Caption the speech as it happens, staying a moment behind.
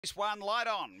Race-1, light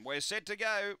on. We're set to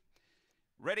go.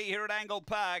 Ready here at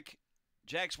Angle-Park.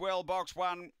 Jackswell, box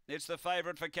one. It's the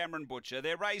favourite for Cameron Butcher.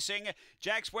 They're racing.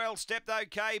 Jackswell stepped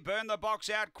okay. Burn the box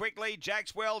out quickly.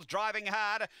 Jackswell's driving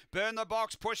hard. Burn the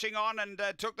box pushing on and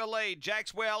took the lead.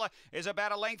 Jackswell is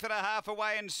about a length and a half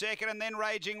away in second, and then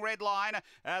Raging Red Line.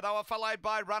 They were followed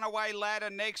by Runaway Lad,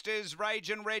 and next is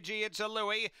Raging Reggie. It's a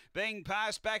Louis being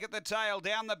passed back at the tail,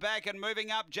 down the back and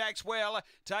moving up. Jackswell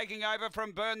taking over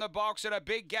from Burn the Box and a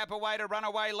big gap away to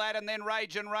Runaway Lad, and then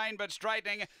Raging Rain, but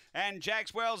straightening, and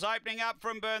Jackswell's opening up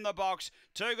from Burn the Box.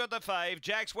 Too good the fave.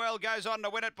 Jackswell goes on to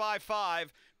win it by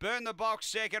 5. Burn the Box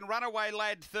second. Runaway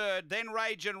Lad third. Then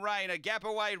Raging Rain. A gap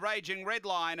away Raging Red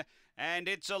Line. And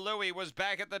It's a Louis was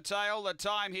back at the tail. The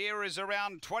time here is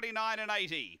around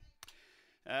 29:80.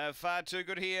 Far too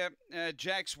good here.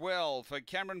 Jackswell for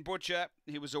Cameron Butcher.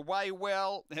 He was away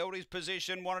well, held his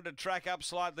position, wanted to track up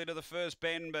slightly to the first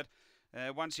bend, but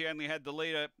once he only had the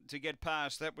leader to get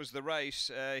past, that was the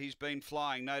race. He's been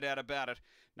flying, no doubt about it.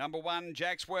 Number 1,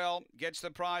 Jackswell, gets the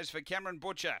prize for Cameron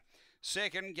Butcher.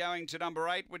 Second, going to number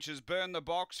 8, which is Burn the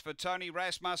Box for Tony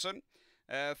Rasmussen.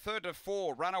 Third to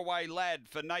 4, Runaway Lad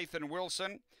for Nathan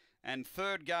Wilson. And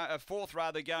fourth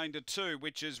going to 2,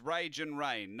 which is Rage and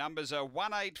Rain. Numbers are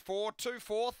 1, 8, 4, 2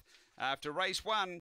 fourth after race 1.